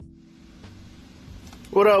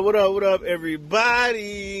What up,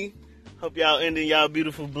 everybody? Hope y'all ending y'all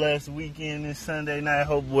beautiful, blessed weekend this Sunday night.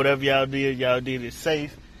 Hope whatever y'all did it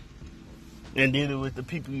safe and did it with the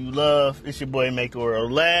people you love. It's your boy, Make the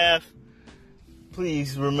World Laugh.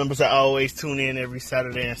 Please remember to always tune in every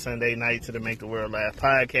Saturday and Sunday night to the Make the World Laugh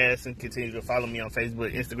podcast, and continue to follow me on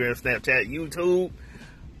Facebook, Instagram, Snapchat, YouTube,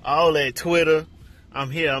 all that, Twitter.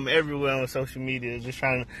 I'm here. I'm everywhere on social media.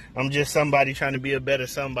 I'm just somebody trying to be a better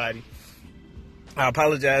somebody. I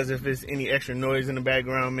apologize if there's any extra noise in the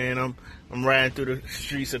background, man. I'm riding through the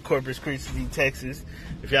streets of Corpus Christi, Texas.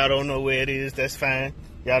 If y'all don't know where it is, that's fine.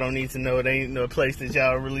 Y'all don't need to know. It ain't no place that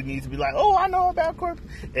y'all really need to be like, oh, I know about Corpus.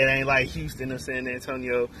 It ain't like Houston or San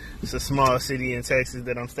Antonio. It's a small city in Texas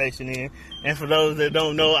that I'm stationed in. And for those that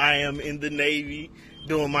don't know, I am in the Navy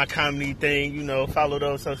doing my comedy thing. You know, follow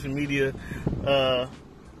those social media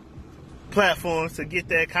platforms to get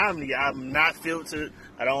that comedy. I'm not filtered.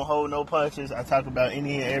 I don't hold no punches. I talk about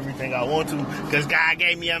any and everything I want to because God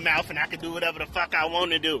gave me a mouth and I can do whatever the fuck I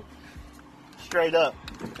want to do. Straight up.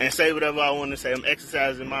 And say whatever I want to say. I'm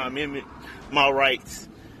exercising my amendment, my rights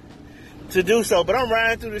to do so. But I'm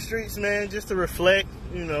riding through the streets, man, just to reflect,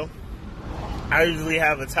 you know. I usually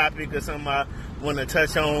have a topic or something I want to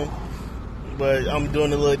touch on, but I'm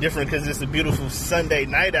doing a little different because it's a beautiful Sunday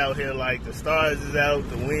night out here. Like, the stars is out,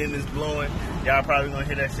 the wind is blowing. Y'all probably going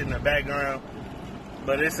to hear that shit in the background.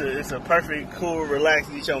 But it's a perfect, cool, relax,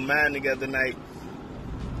 get your mind together night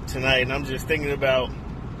tonight. And I'm just thinking about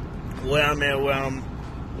where I'm at, where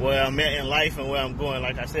I'm at in life and where I'm going.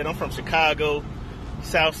 Like I said, I'm from Chicago,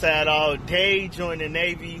 South Side all day, joined the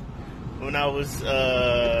Navy when I was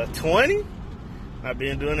 20. I've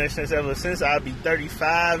been doing that ever since. I'll be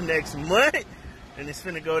 35 next month. And it's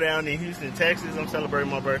finna go down in Houston, Texas. I'm celebrating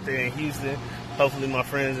my birthday in Houston. Hopefully my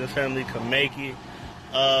friends and family can make it.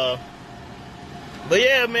 But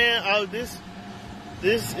yeah, man, this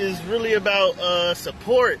is really about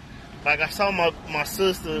support. Like, I saw my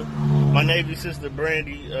sister, my Navy sister,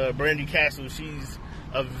 Brandy Castle. She's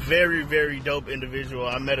a very, very dope individual.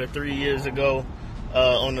 I met her 3 years ago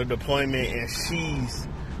on the deployment, and she's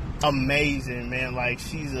amazing, man. Like,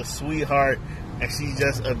 she's a sweetheart, and she's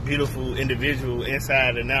just a beautiful individual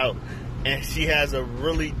inside and out. And she has a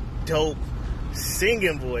really dope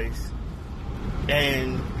singing voice.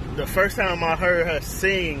 And the first time I heard her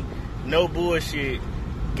sing, no bullshit,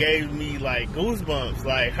 gave me like goosebumps.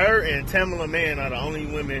 Like, her and Tamala Mann are the only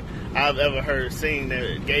women I've ever heard sing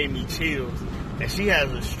that gave me chills. And she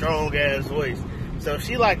has a strong ass voice. So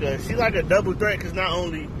she like a double threat, because not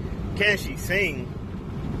only can she sing,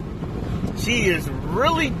 she is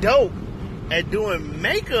really dope at doing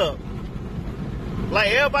makeup. Like,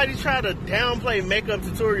 everybody try to downplay makeup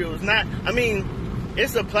tutorials.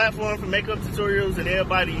 It's a platform for makeup tutorials, and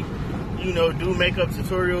everybody, you know, do makeup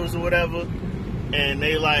tutorials or whatever. And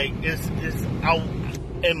they like,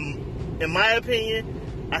 in my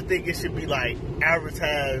opinion, I think it should be like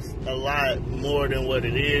advertised a lot more than what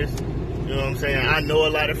it is. You know what I'm saying? I know a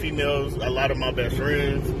lot of females, a lot of my best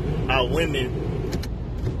friends are women.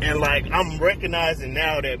 And like, I'm recognizing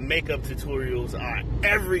now that makeup tutorials are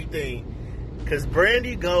everything. Cause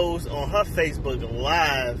Brandy goes on her Facebook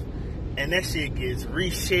Live, and that shit gets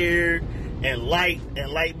reshared and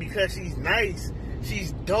liked because she's nice.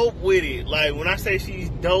 She's dope with it. Like, when I say she's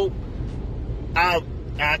dope, I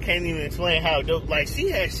can't even explain how dope. Like,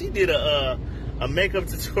 she did a makeup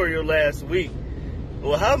tutorial last week.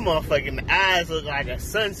 Well, her motherfucking eyes look like a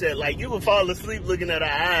sunset. Like, you would fall asleep looking at her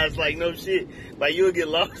eyes. Like, no shit. Like, you'll get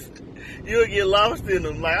lost. You'll get lost in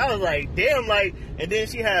them. Like, I was like, damn. Like, and then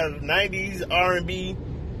she has 90s R&B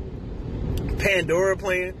Pandora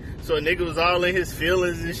playing. So a nigga was all in his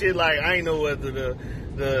feelings and shit. Like, I ain't know whether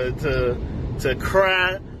to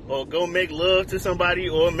cry or go make love to somebody,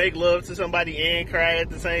 or make love to somebody and cry at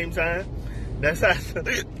the same time. That's how.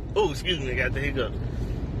 Oh, excuse me, I got the hiccup.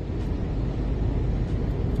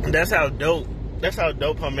 That's how dope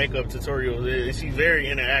her makeup tutorials is. She's very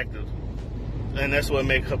interactive, and that's what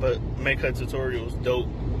make her tutorials dope.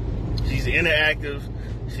 She's interactive.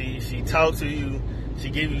 She talks to you. She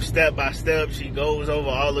gives you step by step. She goes over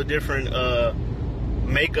all the different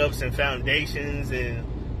makeups and foundations and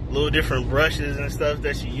little different brushes and stuff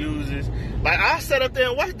that she uses. Like, I sat up there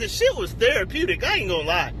and watched. The shit was therapeutic. I ain't gonna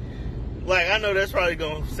lie. Like, I know that's probably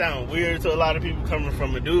gonna sound weird to a lot of people coming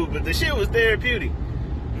from a dude, but the shit was therapeutic.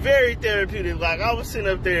 Very therapeutic. Like, I was sitting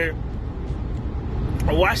up there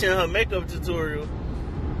watching her makeup tutorial,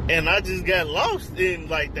 and I just got lost in,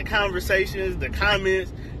 like, the conversations, the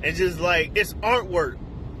comments, and just, like, it's artwork.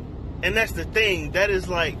 And that's the thing. That is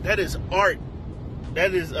art.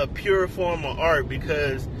 That is a pure form of art,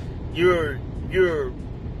 because you're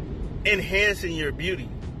enhancing your beauty.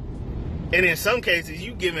 And in some cases,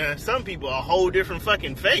 you giving some people a whole different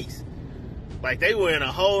fucking face. Like, they wearing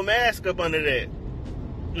a whole mask up under that.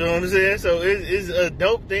 You know what I'm saying? So it's a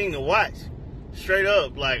dope thing to watch. Straight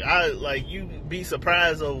up. Like, you be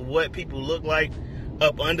surprised of what people look like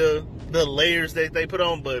up under the layers that they put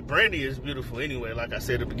on. But Brandy is beautiful anyway. Like I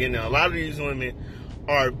said at the beginning, a lot of these women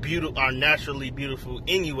are naturally beautiful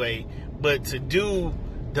anyway. But to do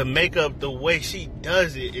the makeup the way she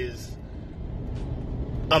does it is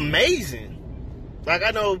amazing. Like,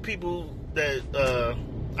 I know people that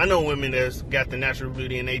I know women that's got the natural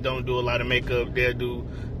beauty and they don't do a lot of makeup. They'll do,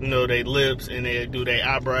 you know, their lips and they'll do their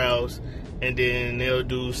eyebrows, and then they'll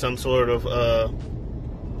do some sort of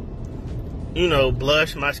you know,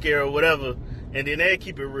 blush, mascara, whatever, and then they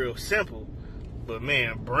keep it real simple. But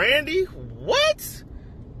man, Brandy, what?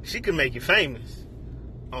 She can make you famous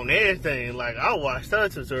on everything. Like, I watched her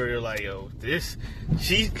tutorial, like, yo,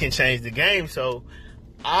 she can change the game. So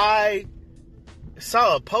I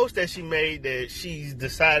saw a post that she made that she's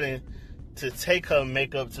deciding to take her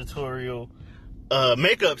makeup tutorial,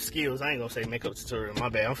 makeup skills. I ain't gonna say makeup tutorial, my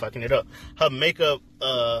bad, I'm fucking it up. Her makeup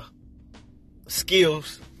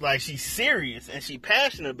skills, like, she's serious and she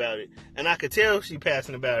passionate about it, and I could tell she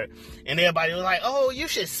passionate about it. And everybody was like, oh, you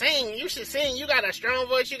should sing, you got a strong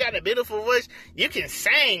voice, you got a beautiful voice, you can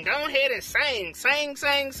sing, go ahead and sing.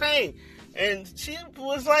 And she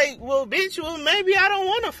was like, well, bitch, maybe I don't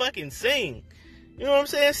want to fucking sing. You know what I'm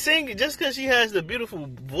saying? Sing, just because she has the beautiful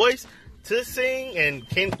voice to sing and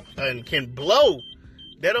can blow,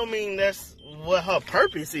 that don't mean that's what her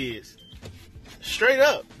purpose is. Straight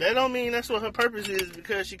up, that don't mean that's what her purpose is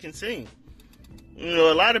because she can sing. You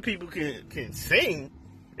know, a lot of people can sing.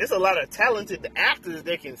 There's a lot of talented actors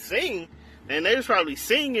that can sing, and they was probably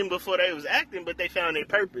singing before they was acting, but they found their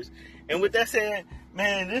purpose. And with that said,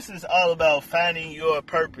 man, this is all about finding your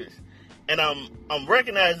purpose. And I'm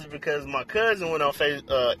recognizing because my cousin went on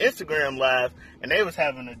Instagram Live, and they was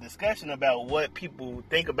having a discussion about what people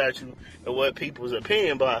think about you and what people's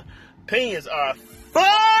opinions are.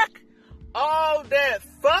 Fuck all that.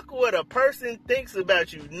 Fuck what a person thinks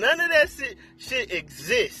about you. None of that shit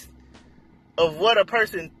exists of what a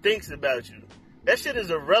person thinks about you. That shit is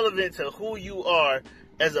irrelevant to who you are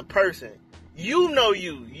as a person. You know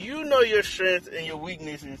your strengths and your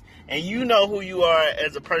weaknesses, and you know who you are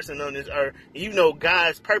as a person on this earth. You know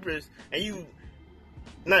God's purpose, and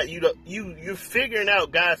you're figuring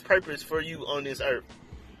out God's purpose for you on this earth.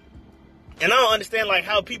 And I don't understand, like,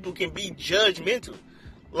 how people can be judgmental.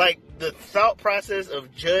 Like, the thought process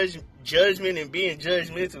of judgment and being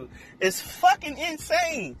judgmental is fucking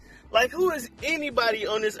insane. Like, who is anybody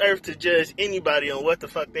on this earth to judge anybody on what the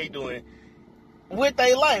fuck they doing with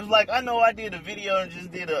their life? Like, I know I did a video and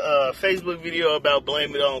just did a Facebook video about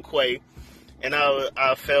Blame It On Quay. And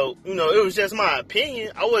I felt, you know, it was just my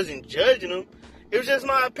opinion. I wasn't judging him. It was just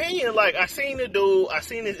my opinion. Like, I seen the dude, I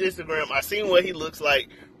seen his Instagram, I seen what he looks like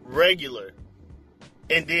regular.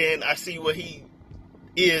 And then I see what he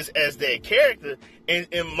is as that character. And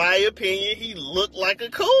in my opinion, he looked like a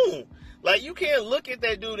coon. Like, you can't look at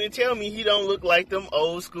that dude and tell me he don't look like them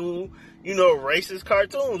old school, you know, racist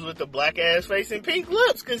cartoons with the black ass face and pink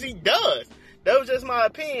lips, because he does. That was just my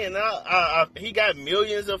opinion. He got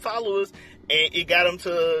millions of followers, and it got him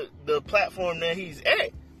to the platform that he's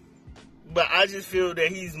at. But I just feel that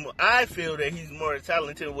he's more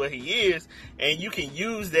talented than what he is, and you can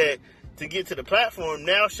use that to get to the platform.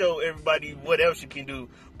 Now show everybody what else you can do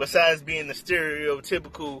besides being the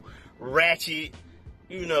stereotypical ratchet,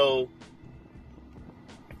 you know,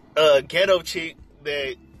 ghetto chick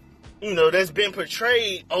that, you know, that's been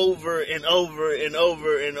portrayed over and over and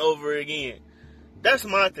over and over again. That's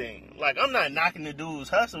my thing. Like, I'm not knocking the dude's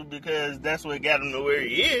hustle because that's what got him to where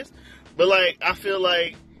he is. But, like, I feel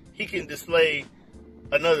like he can display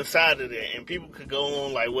another side of that. And people could go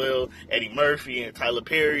on like, well, Eddie Murphy and Tyler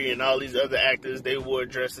Perry and all these other actors, they wore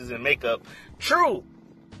dresses and makeup. True.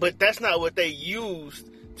 But that's not what they used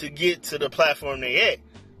to get to the platform they at.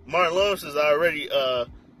 Martin Lawrence is already a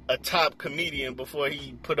top comedian before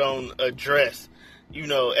he put on a dress. You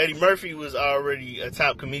know, Eddie Murphy was already a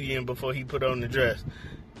top comedian before he put on the dress.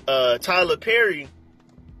 Tyler Perry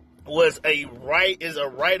is a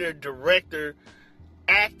writer, director,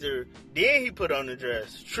 actor, then he put on the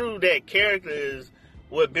dress. True, that character is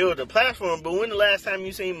what built the platform, but when the last time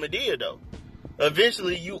you seen Madea, though?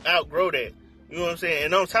 Eventually, you outgrow that. You know what I'm saying?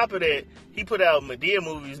 And on top of that, he put out Madea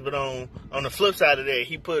movies, but on the flip side of that,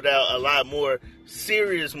 he put out a lot more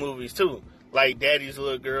serious movies, too. Like Daddy's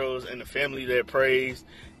Little Girls and The Family That Prays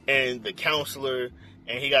and The Counselor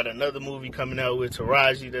and he got another movie coming out with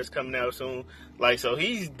Taraji that's coming out soon. Like, so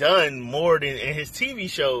he's done more than in his TV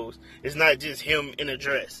shows. It's not just him in a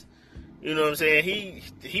dress. You know what I'm saying?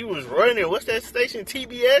 He was running, what's that station,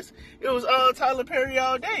 TBS? It was Tyler Perry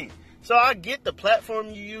all day. So I get the platform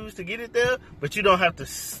you use to get it there, but you don't have to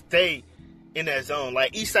stay in that zone.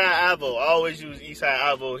 Like Eastside Ivo, I always use Eastside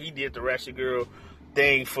Ivo. He did the Ratchet Girl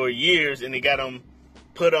thing for years, and it got him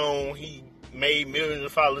put on. He made millions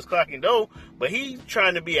of followers clocking dough, but he's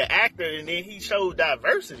trying to be an actor, and then he showed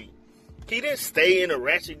diversity. He didn't stay in a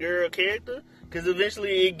Ratchet Girl character, because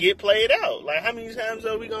eventually it get played out. Like, how many times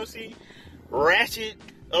are we going to see a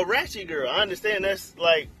Ratchet Girl? I understand that's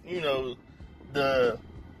like, you know, the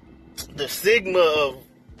stigma of,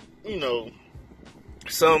 you know,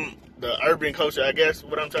 the urban culture, I guess,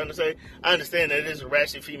 what I'm trying to say. I understand that there's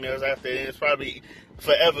ratchet females out there, and it's probably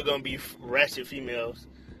forever going to be ratchet females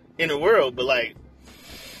in the world, but, like,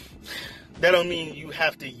 that don't mean you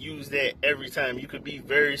have to use that every time. You could be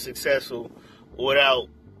very successful without,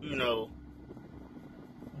 you know,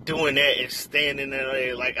 doing that and standing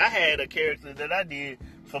there. Like, I had a character that I did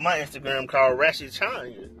for my Instagram called Ratchet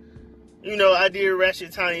Tanya. You know, I did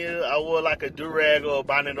Ratchet Tanya. I wore like a do-rag or a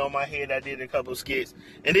bonnet on my head. I did a couple skits.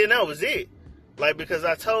 And then that was it. Like, because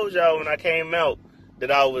I told y'all when I came out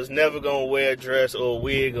that I was never going to wear a dress or a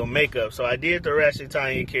wig or makeup. So I did the Ratchet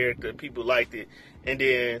Tanya character. People liked it. And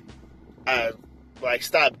then I, like,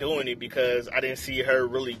 stopped doing it because I didn't see her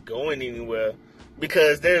really going anywhere.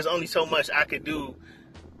 Because there's only so much I could do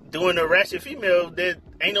doing a ratchet female that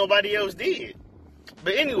ain't nobody else did.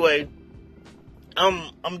 But anyway,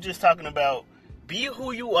 I'm just talking about be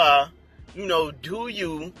who you are, you know, do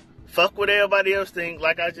you, fuck what everybody else think.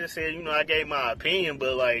 Like I just said, you know, I gave my opinion,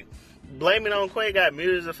 but like, blaming on Quay got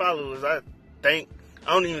millions of followers. I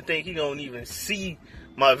don't even think he gonna even see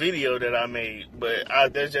my video that I made, but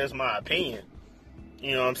that's just my opinion.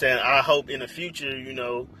 You know what I'm saying? I hope in the future, you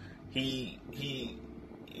know, he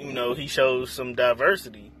shows some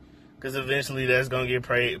diversity. Because eventually that's going to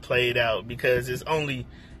get played out. Because it's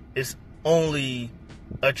only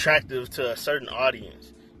attractive to a certain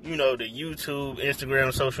audience. You know, the YouTube,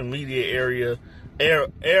 Instagram, social media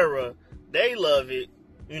era, they love it.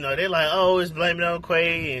 You know, they're like, oh, it's blaming on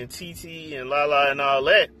Quay and TT and Lala and all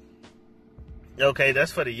that. Okay,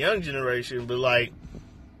 that's for the young generation. But, like,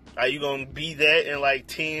 are you going to be that in, like,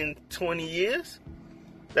 10, 20 years?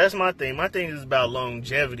 That's my thing. My thing is about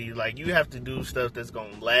longevity. Like, you have to do stuff that's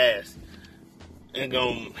going to last and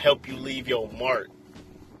going to help you leave your mark.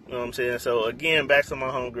 You know what I'm saying? So, again, back to my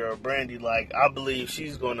homegirl, Brandy. Like, I believe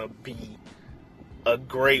she's going to be a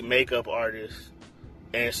great makeup artist.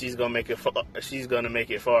 And she's going to make it far. She's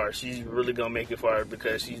really going to make it far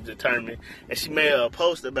because she's determined. And she made a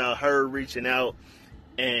post about her reaching out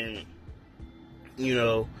and, you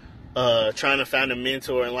know, trying to find a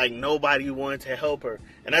mentor, and like nobody wanted to help her.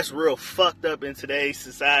 And that's real fucked up in today's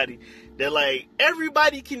society. That like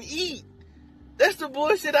everybody can eat. That's the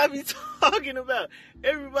bullshit I be talking about.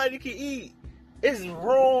 Everybody can eat. It's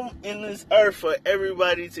room in this earth for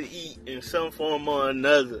everybody to eat in some form or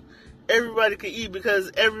another. Everybody can eat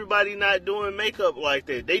because everybody not doing makeup like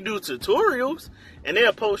that. They do tutorials and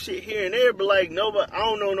they'll post shit here and there, but like nobody, I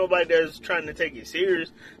don't know nobody that's trying to take it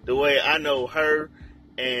serious the way I know her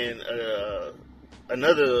and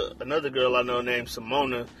another girl I know named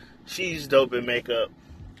Simona. She's dope in makeup.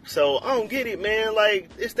 So I don't get it, man. Like,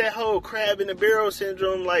 it's that whole crab in the barrel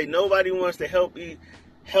syndrome. Like, nobody wants to help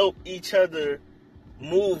each other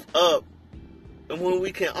move up, and when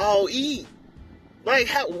we can all eat. Like,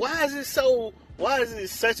 why is it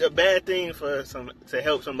such a bad thing for to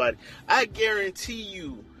help somebody? I guarantee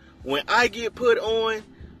you, when I get put on,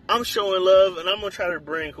 I'm showing love, and I'm going to try to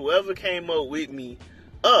bring whoever came up with me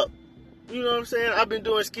up. You know what I'm saying? I've been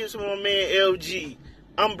doing skits with my man LG.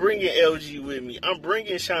 I'm bringing LG with me. I'm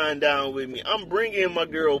bringing Shine Down with me. I'm bringing my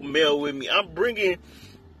girl Mel with me. I'm bringing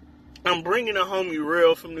a homie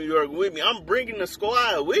Real from New York with me. I'm bringing the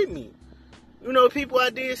squad with me. You know, people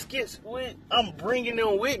I did skits with, I'm bringing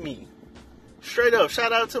them with me. Straight up.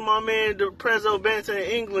 Shout out to my man, the Prezzo Banter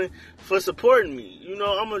in England, for supporting me. You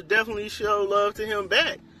know, I'm going to definitely show love to him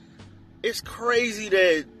back. It's crazy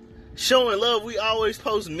that showing love, we always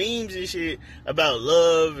post memes and shit about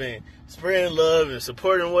love and spreading love and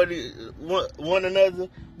supporting one another.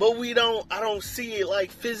 But I don't see it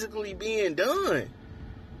like physically being done.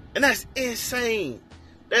 And that's insane.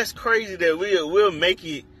 That's crazy that we'll make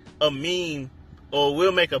it a meme, or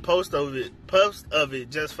we'll make a post of it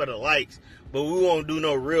just for the likes, but we won't do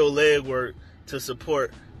no real legwork to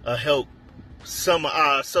support or help some of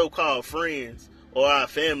our so-called friends or our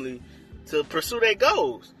family to pursue their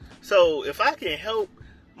goals. So if I can help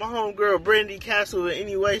my homegirl Brandy Castle in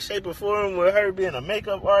any way, shape, or form with her being a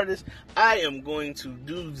makeup artist, I am going to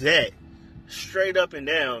do that. Straight up and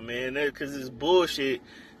down, man. Because it's bullshit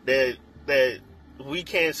that we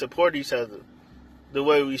can't support each other the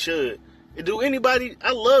way we should. I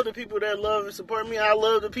love the people that love and support me. I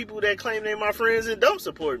love the people that claim they're my friends and don't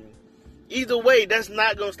support me. Either way, that's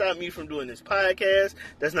not going to stop me from doing this podcast.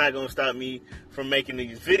 That's not going to stop me from making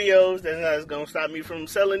these videos. That's not going to stop me from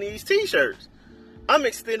selling these t-shirts. I'm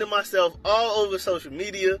extending myself all over social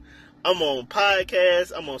media. I'm on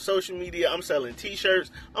podcasts. I'm on social media. I'm selling t-shirts.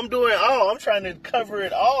 I'm doing it all. I'm trying to cover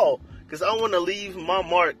it all because I want to leave my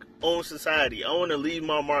mark on society. I want to leave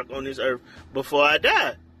my mark on this earth before I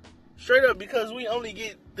die. Straight up, because we only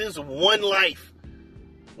get this one life.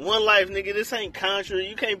 One life, nigga. This ain't Contra.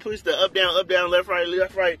 You can't push the up, down, left,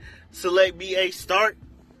 right, select BA, start,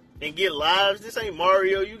 and get lives. This ain't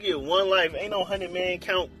Mario. You get one life. Ain't no 100-man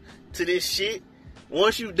count to this shit.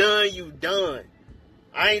 Once you done, you done.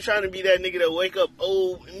 I ain't trying to be that nigga that wake up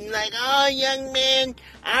old and like, oh, young man,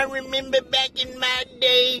 I remember back in my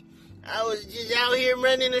day, I was just out here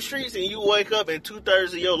running the streets, and you wake up and 2/3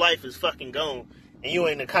 of your life is fucking gone, and you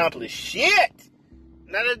ain't accomplished shit.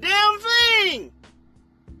 Not a damn thing.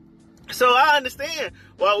 So I understand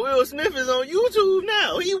why Will Smith is on YouTube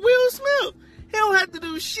now. He Will Smith. He don't have to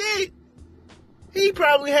do shit. He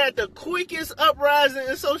probably had the quickest uprising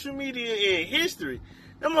in social media in history.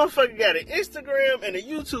 That motherfucker got an Instagram and a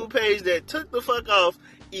YouTube page that took the fuck off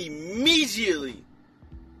immediately.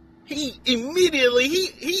 He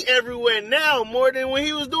everywhere now more than when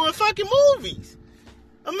he was doing fucking movies.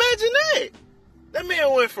 Imagine that. That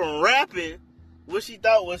man went from rapping, which he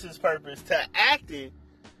thought was his purpose, to acting.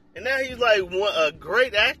 And now he's like a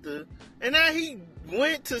great actor. And now he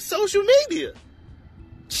went to social media.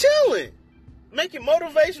 Chilling. Making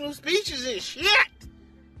motivational speeches and shit.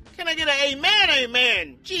 Can I get an amen,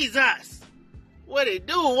 amen? Jesus. What he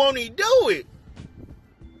do, won't he do it?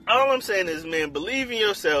 All I'm saying is, man, believe in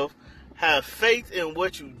yourself. Have faith in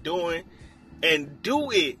what you're doing. And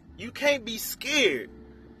do it. You can't be scared.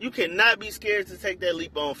 You cannot be scared to take that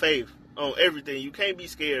leap on faith. On everything. You can't be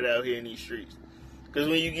scared out here in these streets. Because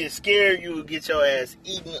when you get scared, you will get your ass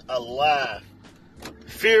eaten alive.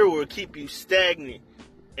 Fear will keep you stagnant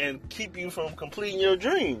and keep you from completing your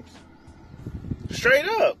dreams. Straight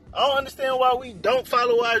up. I don't understand why we don't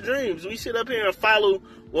follow our dreams. We sit up here and follow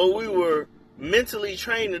what we were mentally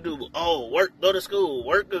trained to do. Oh, work, go to school.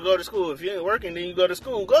 Work, go to school. If you ain't working, then you go to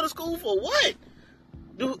school. Go to school for what?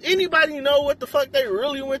 Do anybody know what the fuck they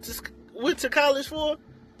really went to college for?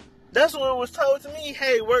 That's what was told to me.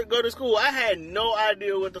 Hey, work, go to school. I had no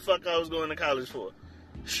idea what the fuck I was going to college for.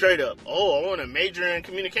 Straight up. Oh, I want to major in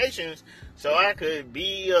communications so I could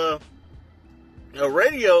be a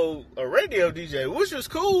radio DJ, which was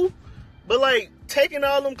cool. But like taking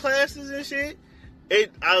all them classes and shit,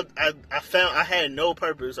 I found I had no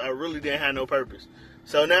purpose. I really didn't have no purpose.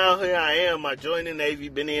 So now here I am. I joined the Navy,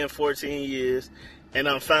 been in 14 years, and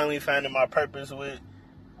I'm finally finding my purpose with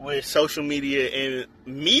social media and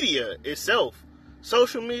media itself.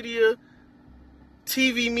 Social media,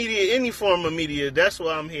 TV media, any form of media, that's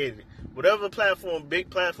where I'm headed. Whatever platform, big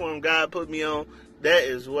platform God put me on, that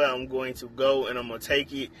is where I'm going to go, and I'm going to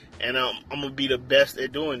take it, and I'm going to be the best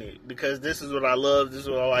at doing it, because this is what I love, this is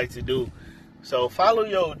what I like to do. So follow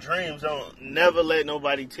your dreams. Don't never let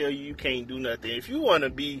nobody tell you can't do nothing. If you want to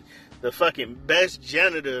be the fucking best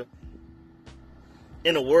janitor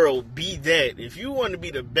in the world, be that. If you want to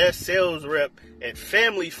be the best sales rep at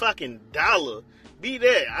Family fucking Dollar, be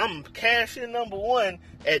that. I'm cashier number 1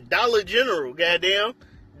 at Dollar General, goddamn.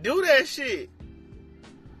 Do that shit.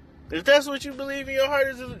 If that's what you believe in your heart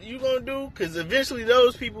is you gonna do, because eventually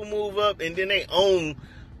those people move up and then they own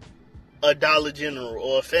a Dollar General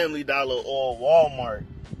or a Family Dollar or a Walmart.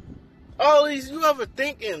 All these, you ever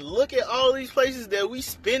think and look at all these places that we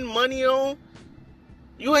spend money on?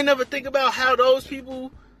 You ain't never think about how those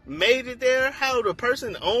people made it there, how the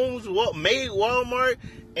person owns what made Walmart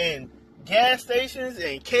and gas stations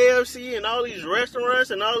and KFC and all these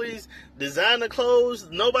restaurants and all these designer clothes.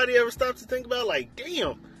 Nobody ever stops to think about, like,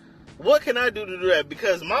 damn, what can I do to do that?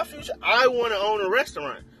 Because my future, I want to own a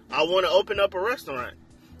restaurant. I want to open up a restaurant.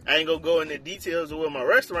 I ain't gonna go into details of what my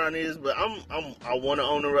restaurant is, but I want to I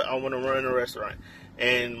want to run a restaurant,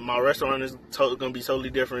 and my restaurant is gonna be totally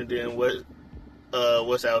different than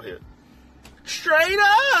what's out here. Straight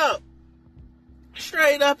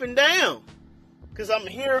up and down, because I'm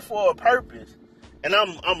here for a purpose, and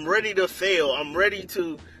I'm ready to fail. I'm ready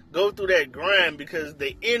to go through that grind, because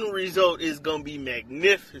the end result is gonna be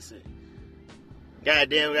magnificent.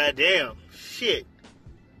 Goddamn, shit.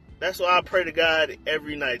 That's why I pray to God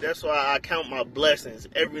every night. That's why I count my blessings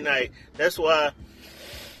every night. That's why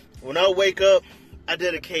when I wake up, I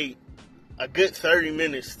dedicate a good 30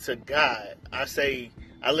 minutes to God. I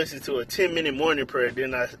listen to a 10-minute morning prayer,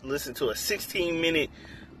 then I listen to a 16-minute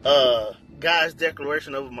God's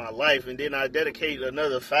declaration over my life, and then I dedicate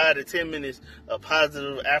another 5 to 10 minutes of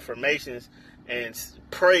positive affirmations and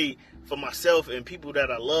pray for myself and people that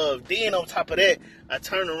I love. Then on top of that, I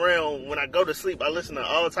turn around when I go to sleep. I listen to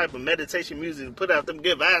all type of meditation music and put out them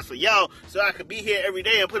good vibes for y'all, so I could be here every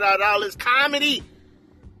day and put out all this comedy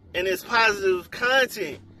and this positive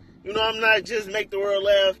content. You know, I'm not just make the world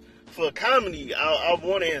laugh for comedy. I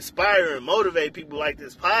want to inspire and motivate people like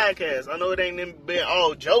this podcast. I know it ain't been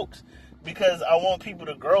all jokes, because I want people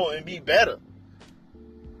to grow and be better.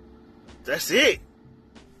 That's it.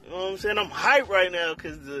 You know what I'm saying? I'm hyped right now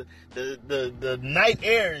because the night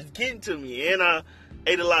air is getting to me, and I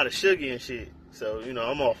ate a lot of sugar and shit. So, you know,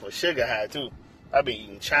 I'm off a sugar high too. I've been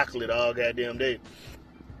eating chocolate all goddamn day.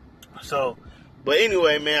 So, but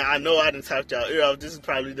anyway, man, I know I done talked y'all ear off. This is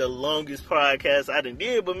probably the longest podcast I done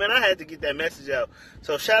did, but man, I had to get that message out.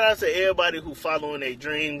 So shout out to everybody who following their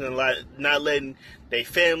dreams and like not letting their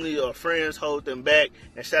family or friends hold them back.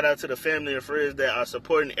 And shout out to the family and friends that are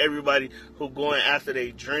supporting everybody who going after their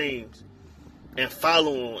dreams and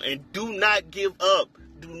following them. And do not give up.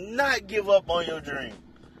 Do not give up on your dream,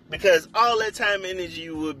 because all that time and energy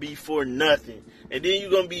will be for nothing. And then you're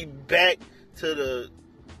going to be back to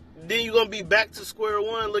square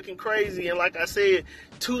one looking crazy. And like I said,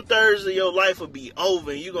 2/3 of your life will be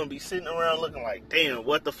over, and you're going to be sitting around looking like, damn,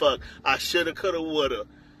 what the fuck? I shoulda, coulda, woulda.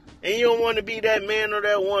 And you don't want to be that man or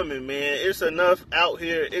that woman, man. It's enough out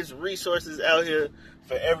here. It's resources out here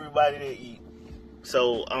for everybody to eat.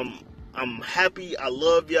 So I'm happy. I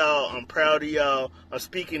love y'all. I'm proud of y'all. I'm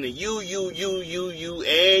speaking to you,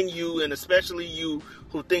 and especially you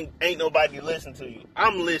who think ain't nobody listen to you.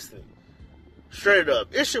 I'm listening. Straight up.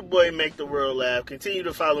 It's your boy, Make the World Laugh. Continue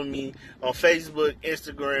to follow me on Facebook,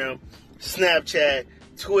 Instagram, Snapchat,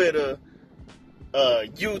 Twitter,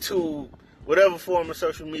 YouTube, whatever form of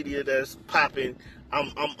social media that's popping.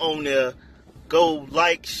 I'm on there. Go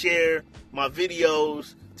like, share my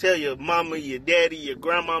videos. Tell your mama, your daddy, your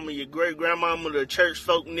grandmama, your great-grandmama, the church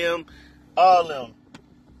folk and them, all them,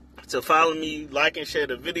 to follow me, like and share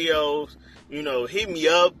the videos. You know, hit me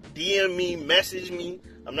up, DM me, message me.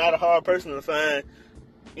 I'm not a hard person to find.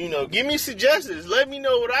 You know, give me suggestions. Let me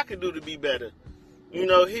know what I can do to be better. You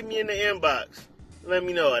know, hit me in the inbox. Let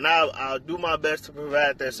me know, and I'll do my best to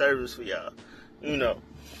provide that service for y'all. You know.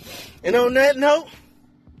 And on that note,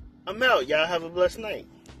 I'm out. Y'all have a blessed night.